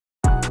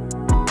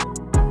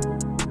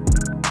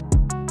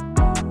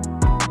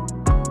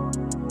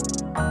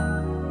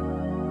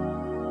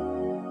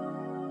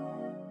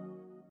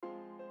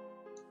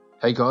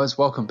Hey guys,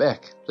 welcome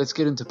back. Let's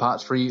get into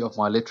part 3 of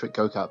my electric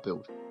go-kart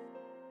build.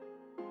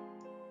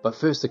 But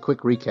first a quick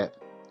recap.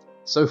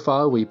 So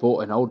far we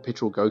bought an old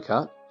petrol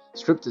go-kart,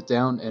 stripped it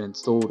down and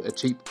installed a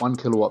cheap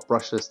 1kW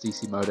brushless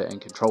DC motor and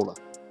controller.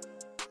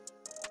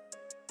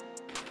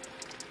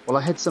 While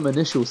I had some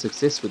initial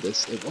success with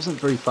this, it wasn't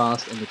very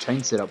fast and the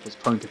chain setup was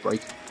prone to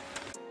breaking.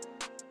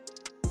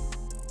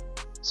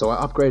 So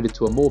I upgraded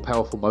to a more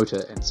powerful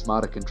motor and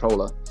smarter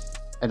controller,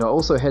 and I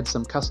also had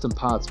some custom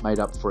parts made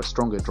up for a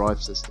stronger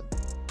drive system.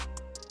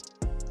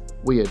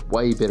 We had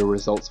way better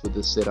results with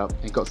this setup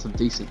and got some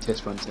decent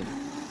test runs in.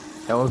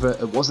 However,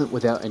 it wasn't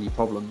without any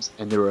problems,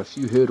 and there are a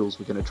few hurdles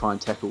we're going to try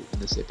and tackle in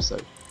this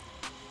episode.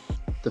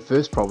 The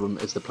first problem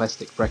is the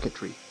plastic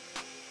bracketry.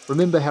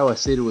 Remember how I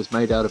said it was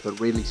made out of a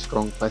really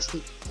strong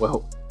plastic?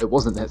 Well, it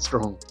wasn't that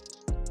strong.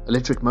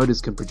 Electric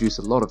motors can produce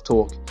a lot of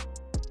torque,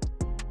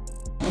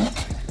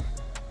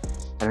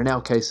 and in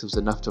our case it was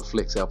enough to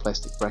flex our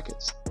plastic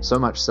brackets, so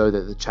much so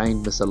that the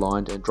chain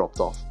misaligned and dropped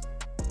off.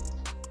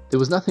 There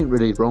was nothing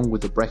really wrong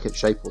with the bracket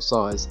shape or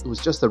size, it was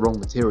just the wrong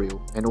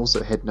material and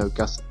also had no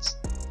gussets.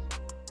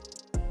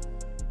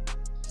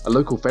 A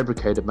local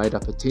fabricator made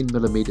up a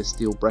 10mm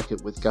steel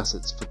bracket with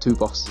gussets for 2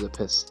 boxes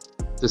apiece.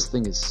 This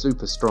thing is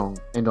super strong,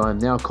 and I am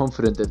now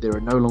confident that there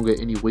are no longer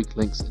any weak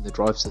links in the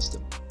drive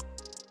system.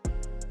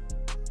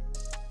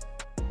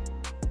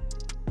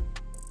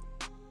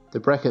 The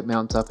bracket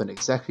mounts up in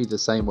exactly the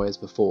same way as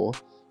before,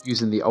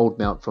 using the old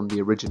mount from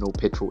the original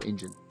petrol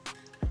engine.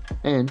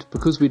 And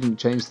because we didn't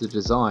change the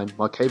design,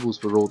 my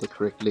cables were all the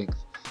correct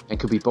length and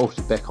could be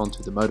bolted back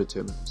onto the motor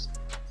terminals.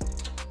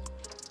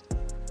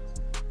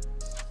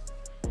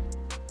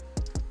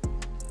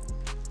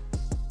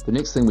 The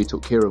next thing we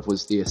took care of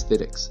was the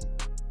aesthetics.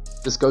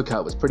 This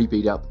go-kart was pretty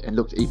beat up and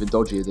looked even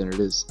dodgier than it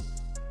is.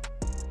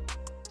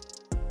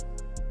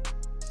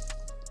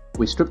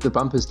 We stripped the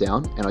bumpers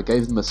down and I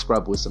gave them a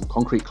scrub with some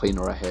concrete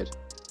cleaner I had.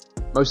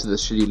 Most of the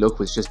shitty look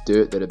was just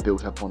dirt that had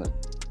built up on it.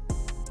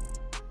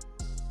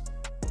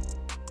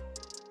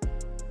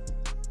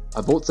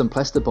 I bought some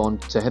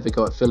Plastabond to have a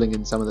go at filling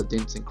in some of the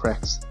dents and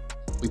cracks.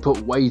 We put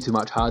way too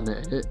much hardener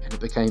in it and it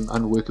became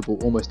unworkable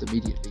almost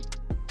immediately,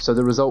 so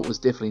the result was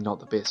definitely not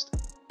the best.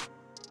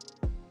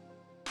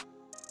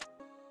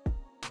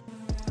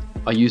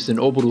 I used an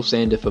orbital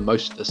sander for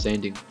most of the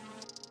sanding.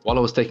 While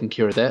I was taking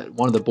care of that,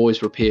 one of the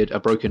boys repaired a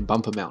broken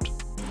bumper mount.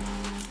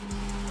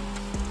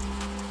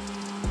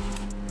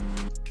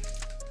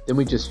 Then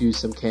we just used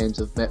some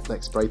cans of matte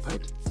black spray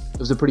paint. It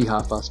was a pretty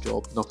half-assed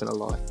job, not gonna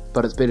lie,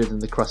 but it's better than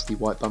the crusty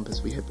white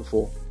bumpers we had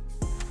before.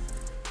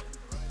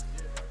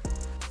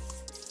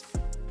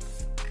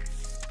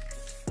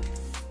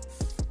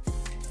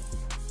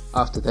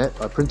 After that,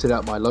 I printed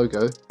out my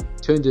logo,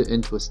 turned it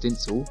into a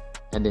stencil,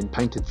 and then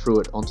painted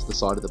through it onto the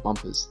side of the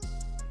bumpers.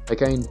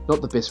 Again,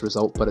 not the best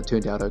result, but it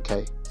turned out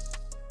okay.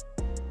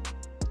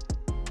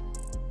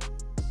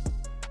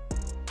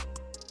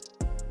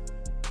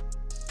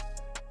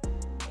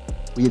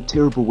 We had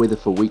terrible weather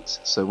for weeks,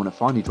 so when it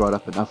finally dried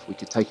up enough we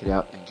could take it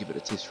out and give it a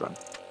test run.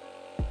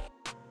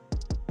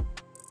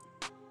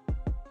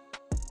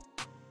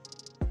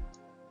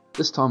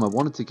 This time I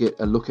wanted to get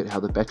a look at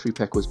how the battery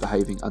pack was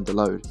behaving under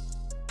load.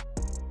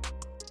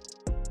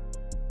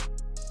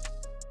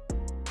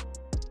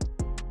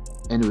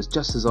 And it was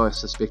just as I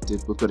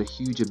suspected, we've got a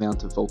huge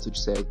amount of voltage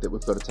sag that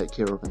we've got to take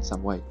care of in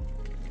some way.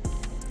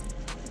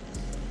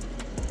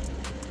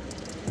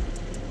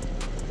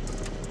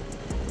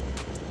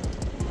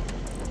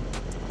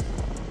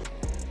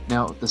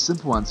 Now, the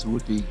simple answer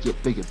would be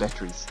get bigger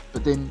batteries,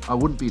 but then I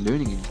wouldn't be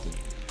learning anything.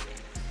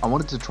 I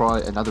wanted to try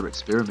another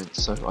experiment,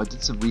 so I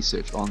did some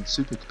research on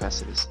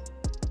supercapacitors.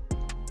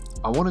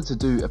 I wanted to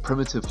do a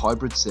primitive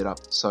hybrid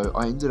setup, so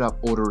I ended up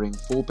ordering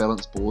 4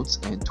 balance boards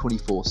and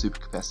 24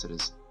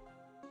 supercapacitors.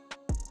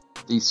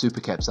 These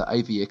supercaps are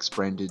AVX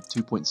branded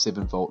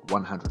 2.7 volt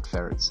 100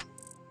 farads.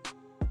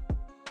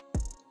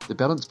 The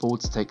balance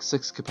boards take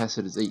 6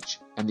 capacitors each,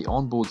 and the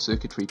onboard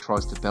circuitry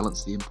tries to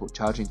balance the input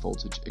charging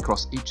voltage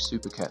across each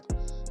supercap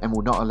and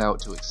will not allow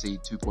it to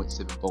exceed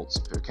 2.7 volts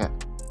per cap.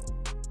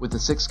 With the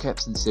 6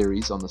 caps in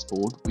series on this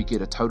board, we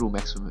get a total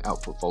maximum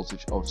output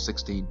voltage of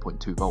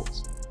 16.2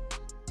 volts.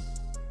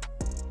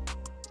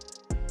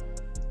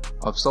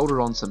 I've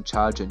soldered on some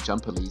charge and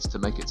jumper leads to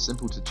make it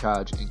simple to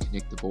charge and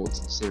connect the boards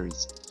in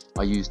series.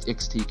 I used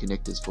XT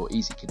connectors for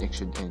easy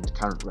connection and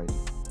current rating.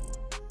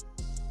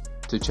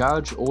 To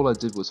charge, all I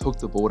did was hook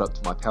the board up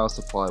to my power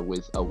supply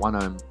with a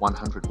 1ohm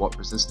 100 watt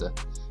resistor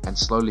and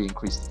slowly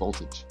increase the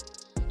voltage.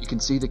 You can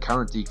see the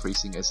current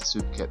decreasing as the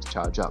supercaps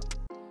charge up.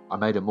 I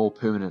made a more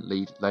permanent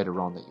lead later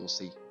on that you'll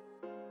see.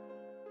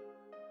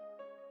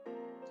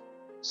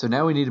 So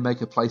now we need to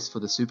make a place for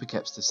the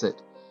supercaps to sit.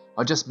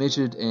 I just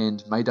measured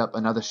and made up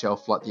another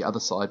shelf like the other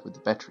side with the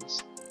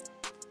batteries.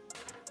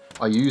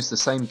 I used the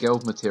same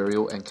geld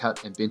material and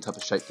cut and bent up a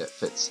shape that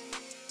fits.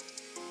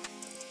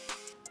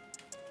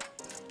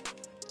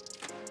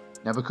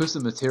 Now because the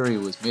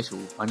material is metal,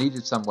 I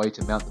needed some way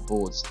to mount the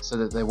boards so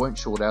that they won't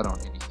short out on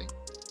anything.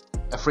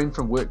 A friend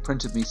from work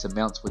printed me some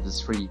mounts with his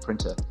 3D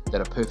printer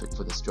that are perfect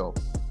for this job.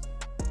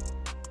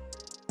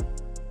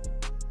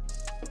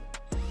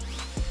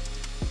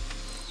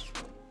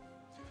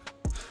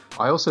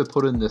 I also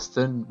put in this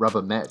thin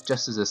rubber mat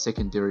just as a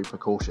secondary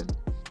precaution.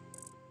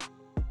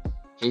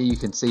 Here you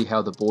can see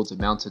how the boards are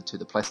mounted to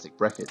the plastic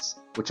brackets,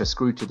 which are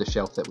screwed to the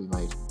shelf that we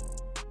made.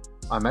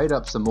 I made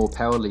up some more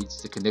power leads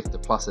to connect the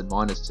plus and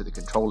minus to the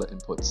controller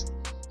inputs,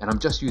 and I'm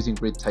just using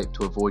red tape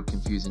to avoid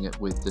confusing it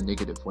with the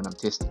negative when I'm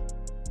testing.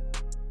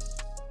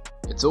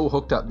 It's all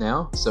hooked up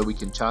now, so we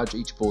can charge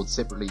each board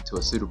separately to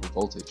a suitable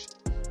voltage.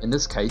 In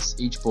this case,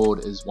 each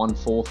board is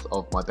 1/4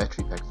 of my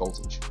battery pack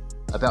voltage,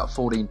 about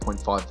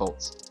 14.5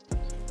 volts.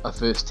 A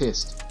first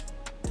test.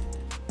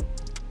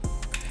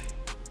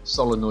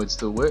 Solenoid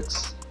still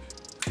works.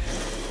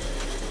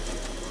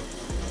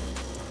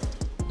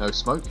 No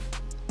smoke.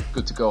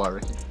 Good to go, I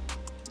reckon.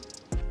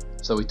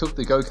 So we took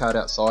the go-kart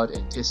outside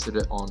and tested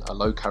it on a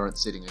low current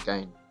setting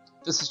again.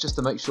 This is just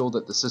to make sure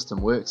that the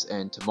system works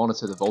and to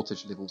monitor the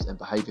voltage levels and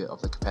behaviour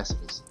of the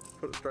capacitors.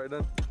 Put it straight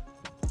in.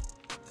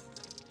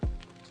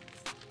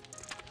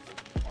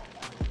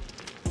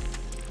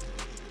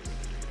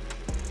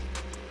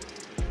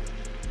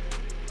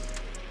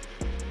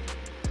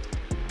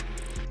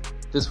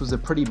 This was a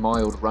pretty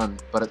mild run,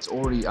 but it's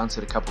already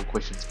answered a couple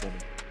questions for me.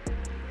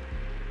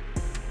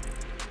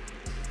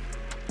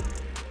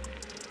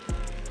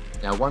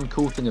 Now, one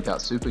cool thing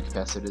about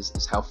supercapacitors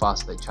is how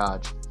fast they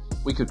charge.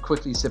 We could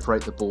quickly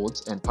separate the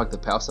boards and plug the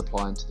power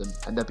supply into them,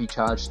 and they'd be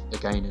charged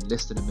again in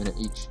less than a minute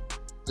each.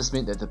 This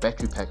meant that the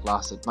battery pack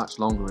lasted much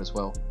longer as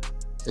well.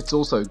 It's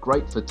also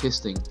great for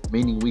testing,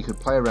 meaning we could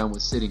play around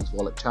with settings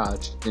while it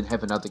charged, then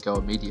have another go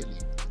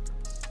immediately.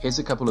 Here's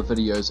a couple of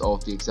videos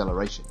of the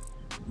acceleration.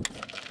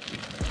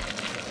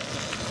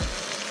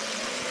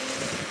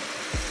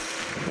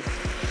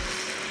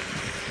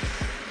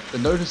 The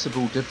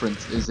noticeable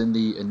difference is in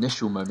the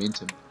initial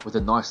momentum, with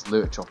a nice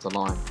lurch off the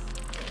line.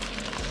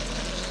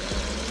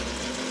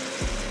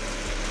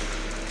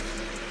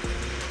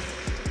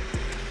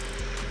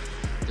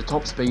 The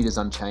top speed is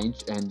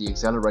unchanged and the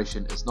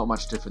acceleration is not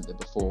much different than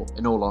before,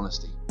 in all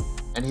honesty.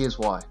 And here's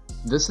why.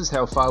 This is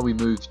how far we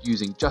moved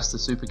using just the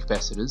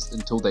supercapacitors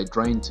until they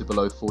drained to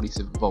below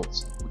 47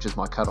 volts, which is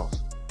my cutoff.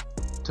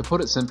 To put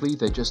it simply,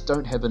 they just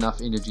don't have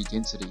enough energy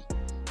density.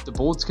 The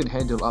boards can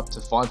handle up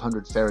to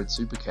 500 farad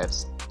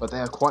supercaps, but they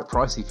are quite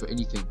pricey for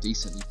anything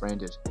decently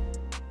branded.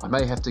 I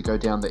may have to go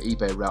down the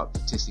eBay route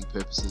for testing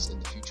purposes in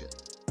the future.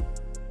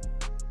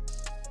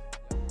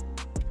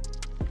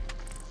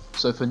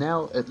 So for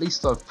now, at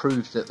least I've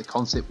proved that the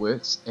concept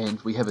works and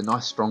we have a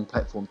nice strong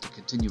platform to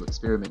continue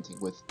experimenting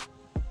with.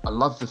 I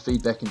love the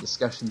feedback and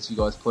discussions you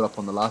guys put up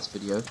on the last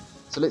video,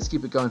 so let's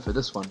keep it going for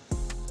this one.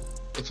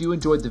 If you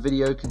enjoyed the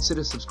video,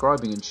 consider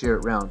subscribing and share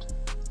it round.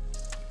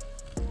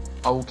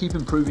 I will keep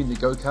improving the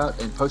go-kart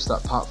and post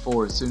up part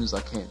 4 as soon as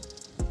I can.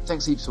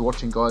 Thanks heaps for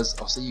watching guys,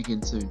 I'll see you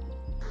again soon.